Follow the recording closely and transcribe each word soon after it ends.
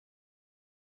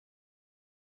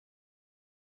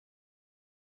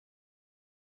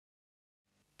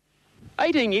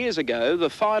18 years ago,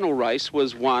 the final race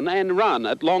was won and run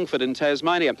at Longford in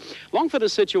Tasmania. Longford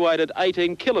is situated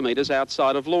 18 kilometres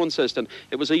outside of Launceston.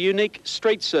 It was a unique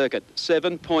street circuit,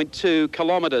 7.2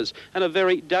 kilometres, and a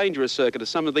very dangerous circuit, as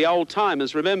some of the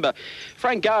old-timers remember.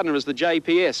 Frank Gardner is the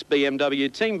JPS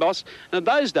BMW team boss, and in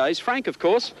those days, Frank, of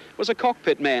course, was a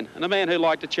cockpit man and a man who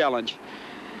liked a challenge.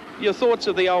 Your thoughts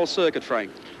of the old circuit,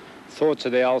 Frank? Thoughts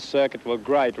of the old circuit were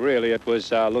great, really. It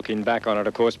was, looking back on it,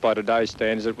 of course, by today's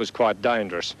standards, it was quite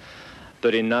dangerous.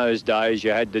 But in those days,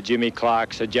 you had the Jimmy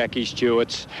Clarks, the Jackie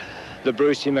Stewarts, the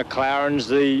Brucey McLarens,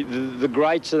 the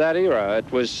greats of that era. It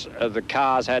was, the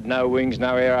cars had no wings,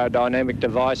 no aerodynamic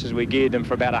devices. We geared them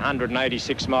for about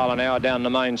 186 mile an hour down the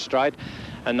main straight,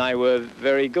 and they were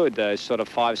very good. Those sort of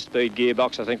 5-speed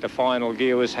gearbox. I think the final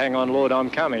gear was "Hang on, Lord, I'm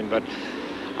coming." But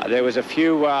there was a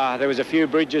few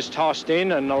bridges tossed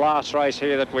in, and the last race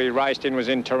here that we raced in was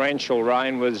in torrential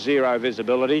rain with zero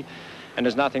visibility, and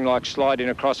there's nothing like sliding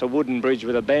across a wooden bridge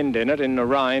with a bend in it in the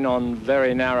rain on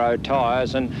very narrow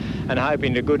tyres and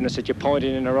hoping to goodness that you're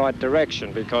pointing in the right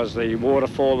direction, because the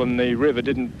waterfall and the river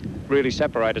didn't really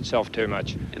separate itself too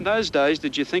much. In those days,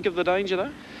 did you think of the danger,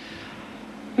 though?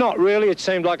 Not really. It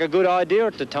seemed like a good idea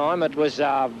at the time. It was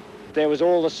there was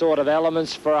all the sort of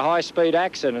elements for a high-speed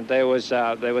accident. There was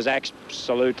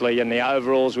absolutely, in the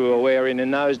overalls we were wearing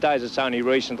in those days. It's only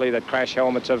recently that crash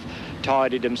helmets have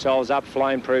tidied themselves up,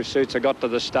 flame-proof suits have got to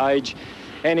the stage.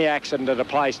 Any accident at a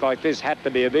place like this had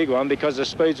to be a big one because the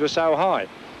speeds were so high.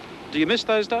 Do you miss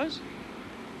those days?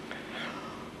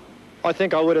 I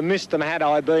think I would have missed them had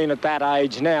I been at that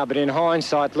age now, but in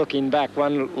hindsight, looking back,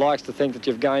 one likes to think that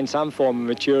you've gained some form of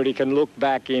maturity, can look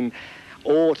back in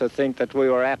awe to think that we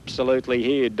were absolutely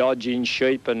here dodging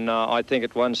sheep, and I think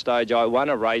at one stage I won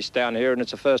a race down here, and it's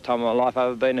the first time in my life I've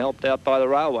ever been helped out by the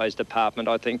Railways Department.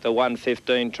 I think the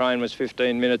 1:15 train was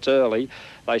 15 minutes early.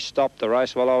 They stopped the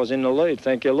race while I was in the lead,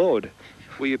 thank you, Lord.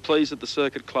 Were you pleased that the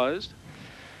circuit closed?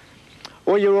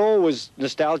 Well, you're always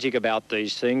nostalgic about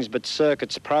these things, but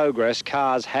circuit's progress,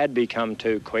 cars had become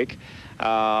too quick.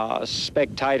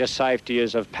 Spectator safety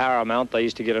is of paramount. They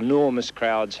used to get enormous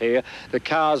crowds here. The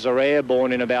cars are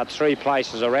airborne in about 3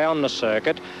 places around the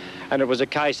circuit, and it was a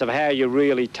case of how you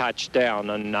really touched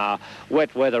down. And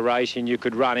wet weather racing, you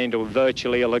could run into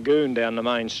virtually a lagoon down the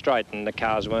main straight, and the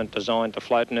cars weren't designed to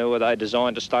float, nor were they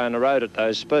designed to stay on the road at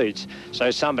those speeds. So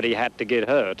somebody had to get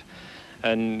hurt.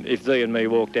 And if thee and me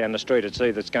walk down the street, it's thee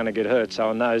that's going to get hurt.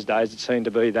 So in those days, it seemed to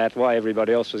be that way.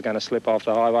 Everybody else was going to slip off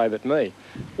the highway but me.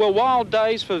 Well, wild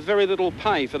days for very little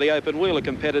pay for the open-wheeler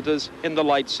competitors in the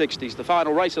late 60s, the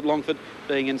final race at Longford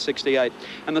being in 68.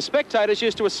 And the spectators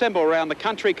used to assemble around the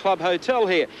Country Club Hotel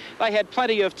here. They had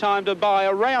plenty of time to buy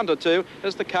a round or two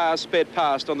as the cars sped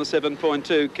past on the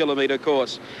 7.2 kilometre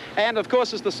course. And, of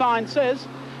course, as the sign says,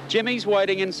 Jimmy's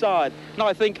waiting inside. And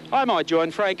I think I might join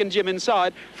Frank and Jim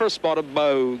inside for a spot of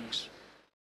bogues.